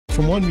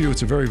from one view,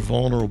 it's a very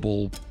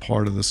vulnerable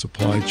part of the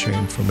supply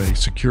chain from a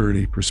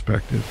security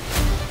perspective.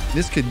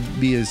 This could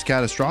be as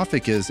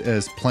catastrophic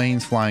as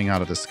planes flying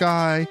out of the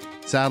sky,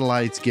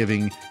 satellites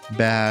giving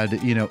bad,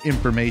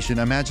 information.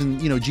 Imagine,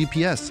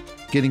 GPS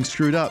getting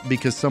screwed up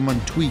because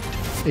someone tweaked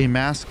a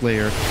mask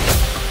layer.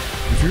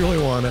 If you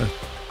really want to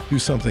do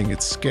something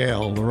at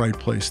scale, the right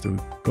place to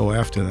go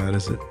after that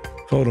is at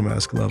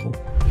photomask level.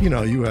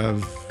 You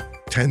have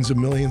tens of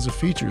millions of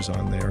features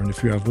on there. And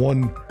if you have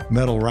one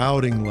metal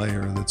routing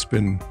layer that's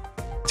been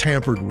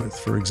tampered with,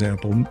 for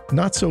example,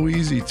 not so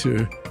easy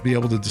to be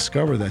able to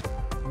discover that.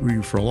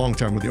 We, for a long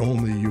time, were the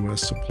only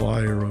U.S.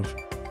 supplier of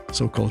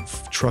so-called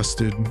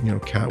trusted,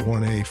 Cat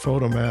 1A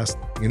photomask.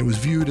 And it was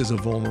viewed as a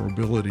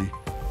vulnerability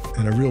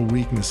and a real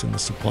weakness in the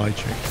supply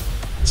chain.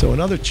 So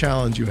another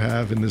challenge you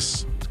have in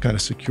this kind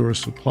of secure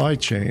supply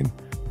chain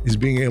is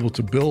being able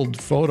to build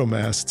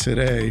photomasks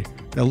today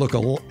that look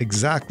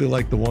exactly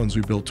like the ones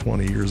we built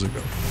 20 years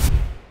ago.